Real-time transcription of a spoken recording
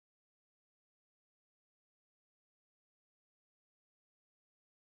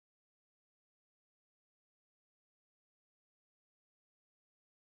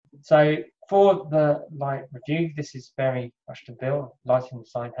So for the light review, this is Mary Rushton-Beales, lighting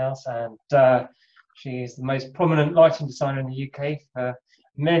design house, and she is the most prominent lighting designer in the UK for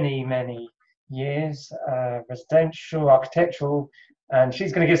many, many years, residential, architectural, and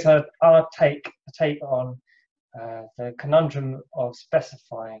she's going to give us our take on the conundrum of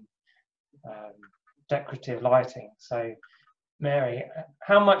specifying um, decorative lighting. So, Mary,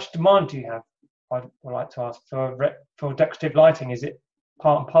 how much demand do you have? I would like to ask for decorative lighting. Is it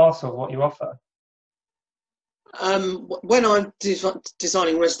part and parcel of what you offer? When I'm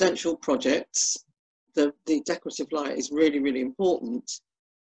designing residential projects, the decorative light is really, really important.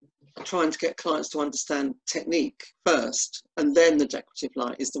 I'm trying to get clients to understand technique first, and then the decorative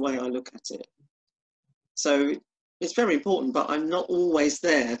light is the way I look at it. So it's very important, but I'm not always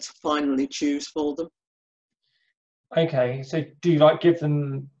there to finally choose for them. Okay, so do you like give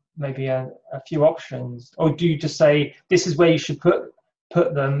them maybe a few options, or do you just say this is where you should put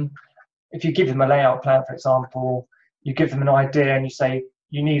them? If you give them a layout plan, for example, you give them an idea and you say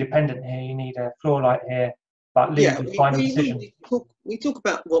you need a pendant here, you need a floor light here, but leave the final decision. We talk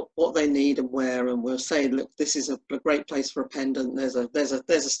about what they need and where, and we'll say, look, this is a great place for a pendant. There's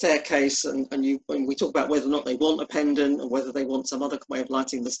a staircase, and we talk about whether or not they want a pendant or whether they want some other way of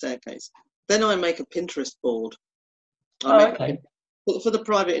lighting the staircase. Then I make a Pinterest board. Okay. For the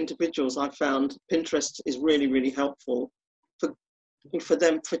private individuals, I found Pinterest is really, really helpful for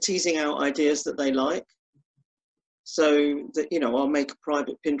them, for teasing out ideas that they like. So that, I'll make a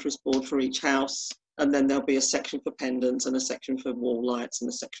private Pinterest board for each house, and then there'll be a section for pendants and a section for wall lights and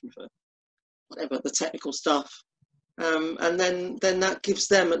a section for whatever the technical stuff. And then that gives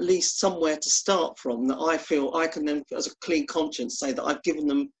them at least somewhere to start from, that I feel I can then, as a clean conscience, say that I've given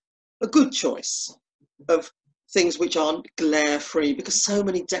them a good choice of things which aren't glare free, because so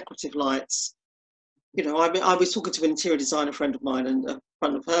many decorative lights, I was talking to an interior designer friend of mine, and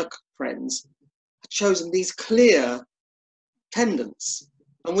one of her friends had chosen these clear pendants,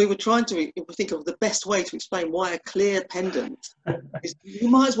 and we were trying to think of the best way to explain why a clear pendant is, you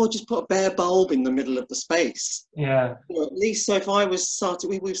might as well just put a bare bulb in the middle of the space. Yeah. At least, so if I was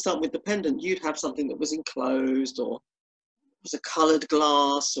we were starting with the pendant, you'd have something that was enclosed, or was a coloured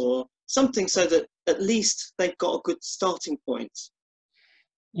glass or something, so that at least they've got a good starting point.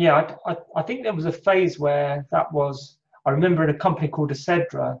 Yeah, I think there was a phase where that was, I remember at a company called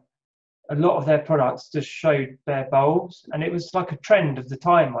Acedra, a lot of their products just showed bare bulbs, and it was like a trend of the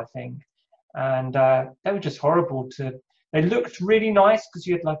time, I think. And they were just horrible they looked really nice because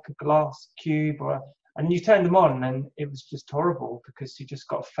you had like a glass cube, and you turned them on and it was just horrible because you just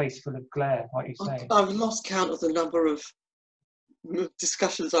got a face full of glare, like you say. I've lost count of the number of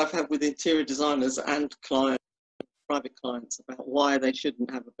discussions I've had with interior designers and clients, private clients, about why they shouldn't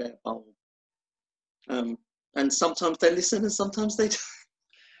have a bare bulb. And sometimes they listen and sometimes they don't.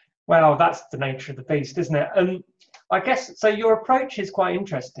 Well, that's the nature of the beast, isn't it? I guess, so your approach is quite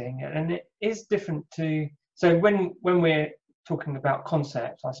interesting, and it is different so when we're talking about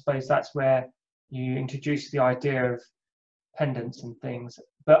concept, I suppose that's where you introduce the idea of pendants and things,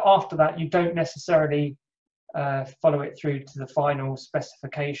 but after that you don't necessarily follow it through to the final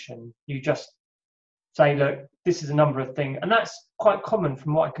specification. You just say, look, this is a number of things, and that's quite common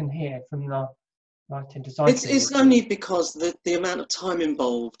from what I can hear from the lighting design. It's only because the amount of time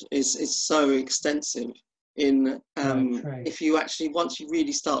involved is so extensive in if you actually, once you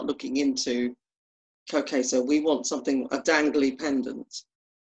really start looking into, okay, so we want something, a dangly pendant,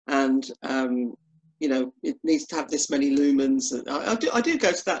 and it needs to have this many lumens. I do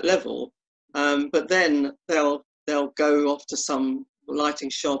go to that level, but then they'll go off to some lighting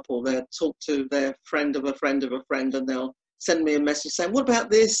shop, or they'll talk to their friend of a friend of a friend, and they'll send me a message saying, what about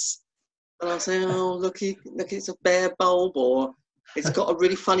this? And I'll say, oh, look, it's a bare bulb, or it's got a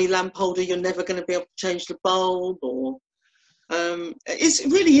really funny lamp holder, you're never going to be able to change the bulb, or it's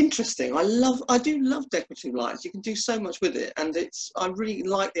really interesting. I do love decorative lights. You can do so much with it, and I really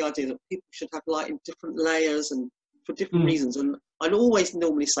like the idea that people should have light in different layers and for different reasons. And I'd always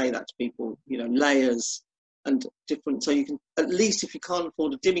normally say that to people, layers and different, so you can, at least if you can't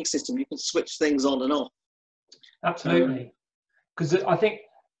afford a dimming system, you can switch things on and off. Absolutely, because I think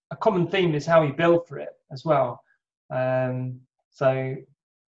a common theme is how you bill for it as well. So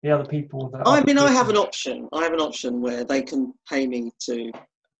the other people that I have an option. I have an option where they can pay me to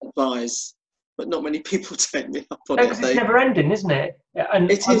advise, but not many people take me up on it. It's never ending, isn't it? And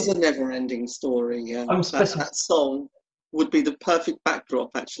it is a never-ending story. Yeah, that song would be the perfect backdrop,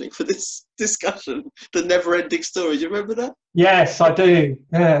 actually, for this discussion. The never-ending story. Do you remember that? Yes, I do.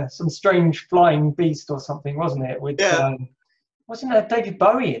 Yeah, some strange flying beast or something, wasn't it? With wasn't there David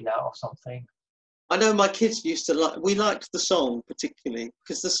Bowie in that or something? I know my kids used to like. We liked the song particularly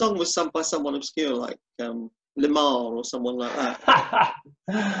because the song was sung by someone obscure like Lamar or someone like that.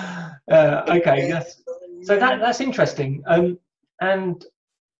 Okay, yes. So that's interesting. And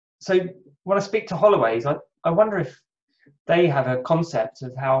so when I speak to Holloways, I wonder if they have a concept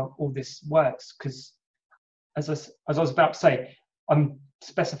of how all this works, because as I was about to say, I'm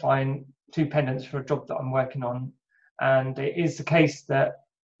specifying 2 pendants for a job that I'm working on, and it is the case that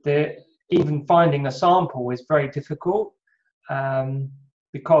even finding a sample is very difficult,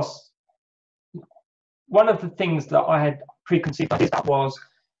 because one of the things that I had preconceived ideas about was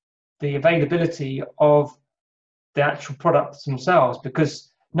the availability of the actual products themselves,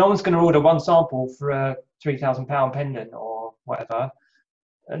 because no one's going to order one sample for a £3,000 pendant or whatever,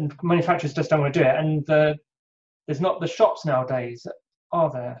 and manufacturers just don't want to do it. And there's not the shops nowadays, are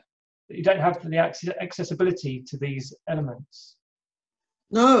there? You don't have the accessibility to these elements.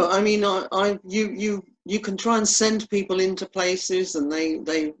 No, I mean, you can try and send people into places, and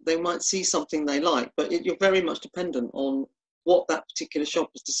they might see something they like, but you're very much dependent on what that particular shop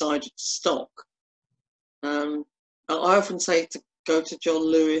has decided to stock. I often say to go to John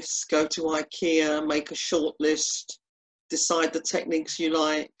Lewis, go to IKEA, make a short list, decide the techniques you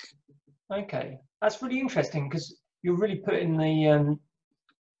like. Okay, that's really interesting, because you're really putting the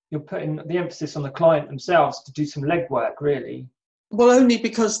emphasis on the client themselves to do some legwork, really. Well, only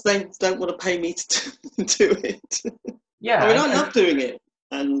because they don't want to pay me to do it. Yeah, I mean, I love doing it,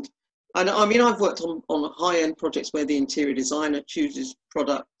 and I mean, I've worked on high-end projects where the interior designer chooses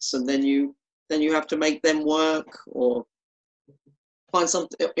products, and then you have to make them work or find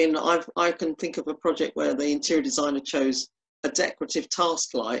something. I can think of a project where the interior designer chose a decorative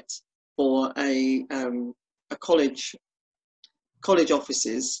task light for a college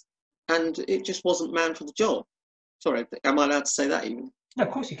offices, and it just wasn't manned for the job. Sorry, am I allowed to say that even? Yeah,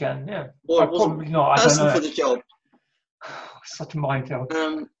 of course you can, yeah. Or it wasn't probably not, I don't know. For the job. Such a minefield.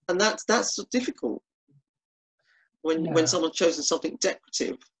 And that's difficult when someone's chosen something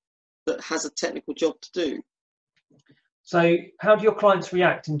decorative that has a technical job to do. So how do your clients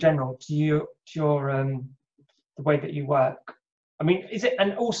react in general to your the way that you work? I mean,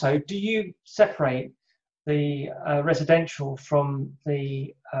 and also, do you separate the residential from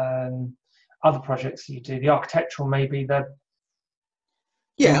the other projects you do, the architectural, maybe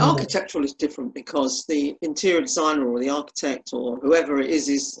architectural is different because the interior designer or the architect or whoever it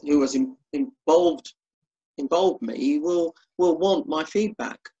is who has involved me will want my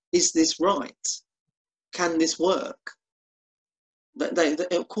feedback. Is this right? Can this work? They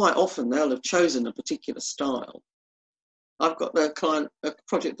quite often they'll have chosen a particular style. I've got a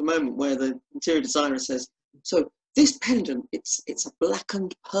project at the moment where the interior designer says, so this pendant, it's a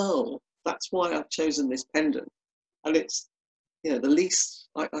blackened pearl. That's why I've chosen this pendant. And it's, the least,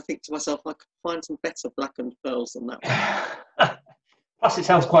 I think to myself, I could find some better blackened pearls than that one. Plus it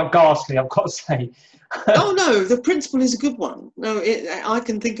sounds quite ghastly, I've got to say. Oh no, the principle is a good one. No, I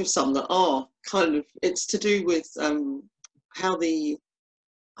can think of some that are kind of, it's to do with how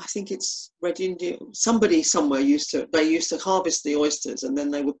I think it's Red India, somebody somewhere used to harvest the oysters and then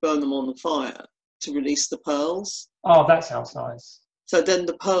they would burn them on the fire to release the pearls. Oh, that sounds nice. So then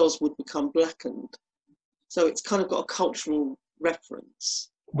the pearls would become blackened. So it's kind of got a cultural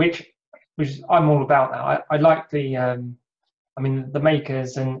reference. Which I'm all about that. I like the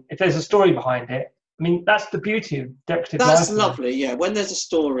makers, and if there's a story behind it, I mean, that's the beauty of decorative lighting. That's lovely, yeah. When there's a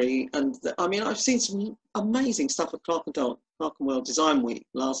story, and I mean, I've seen some amazing stuff at Clerkenwell Design Week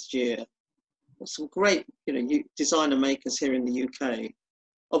last year. There's some great, designer makers here in the UK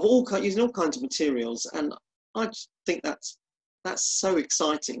of using all kinds of materials, and I just think that's so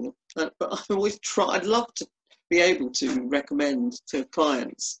exciting. But I'd love to be able to recommend to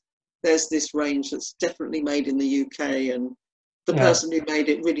clients. There's this range that's definitely made in the UK, and the person who made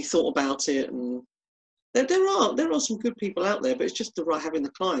it really thought about it, and there are some good people out there, but it's just having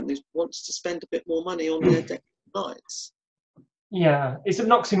the client who wants to spend a bit more money on their decorative lights. Yeah, it's an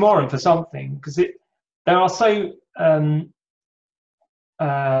oxymoron for something, because there are so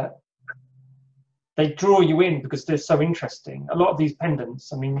they draw you in because they're so interesting. A lot of these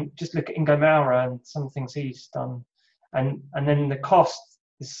pendants, I mean, just look at Ingo Maurer and some things he's done, and then the cost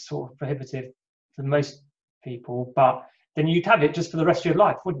is sort of prohibitive for most people, but then you'd have it just for the rest of your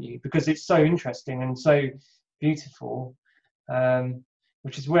life, wouldn't you? Because it's so interesting and so beautiful,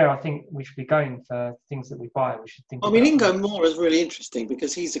 which is where I think we should be going for things that we buy. We should think. Ingo Maurer is really interesting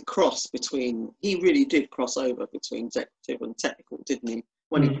because he's a cross between. He really did cross over between decorative and technical, didn't he?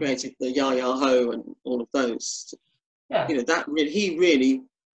 When he created the Ya Ho and all of those. Yeah. He really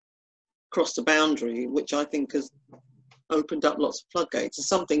crossed the boundary, which I think opened up lots of floodgates, and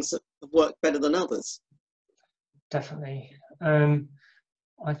some things that have worked better than others. Definitely.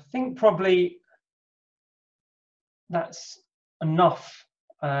 I think probably that's enough,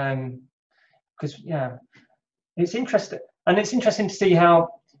 because yeah, it's interesting, and it's interesting to see how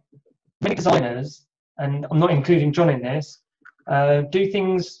many designers, and I'm not including John in this, do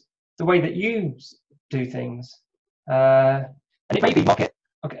things the way that you do things, and it may be market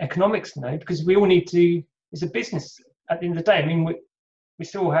economics, you know, because we all need to. It's a business at the end of the day. I mean, we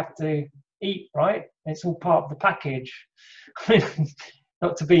still have to eat, right? It's all part of the package.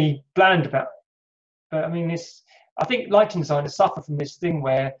 Not to be bland about it, but I mean, I think lighting designers suffer from this thing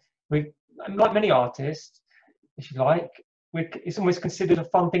where we, like many artists, if you like, it's almost considered a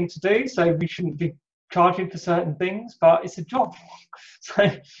fun thing to do, so we shouldn't be charging for certain things, but it's a job. So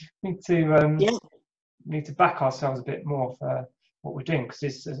we need to back ourselves a bit more for what we're doing, because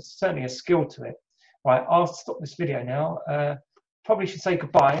there's certainly a skill to it. Right, I'll stop this video now. Probably should say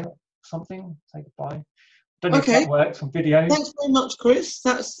goodbye. Say goodbye. Don't know if that works on video. Thanks very much, Chris.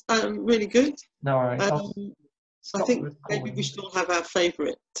 That's really good. No worries. I think maybe we should all have our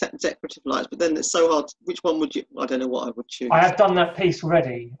favourite decorative lights, but then it's so hard. Which one would you? I don't know what I would choose. I have done that piece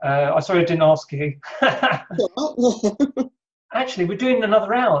already. I'm sorry I didn't ask you. Actually, we're doing another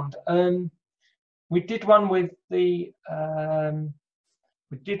round. We did one with the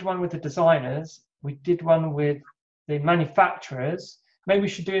designers. We did one with the manufacturers. Maybe we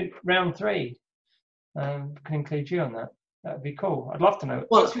should do it round 3. Can include you on that. That would be cool. I'd love to know.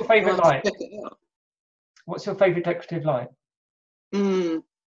 What's your favourite light? What's your favourite decorative light?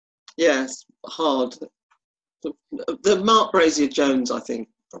 Yes, hard. The Mark Brazier Jones, I think,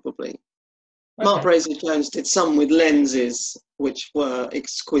 probably. Okay. Mark Brazier Jones did some with lenses which were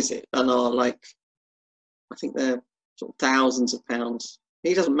exquisite and are like, I think they're sort of thousands of pounds.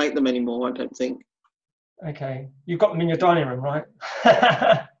 He doesn't make them anymore, I don't think. Okay, you've got them in your dining room, right?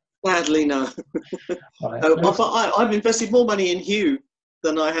 Sadly, no. Right. But I've invested more money in Hue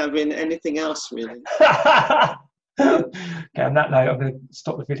than I have in anything else, really. Okay, on that note, I'm going to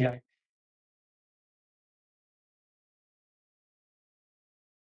stop the video.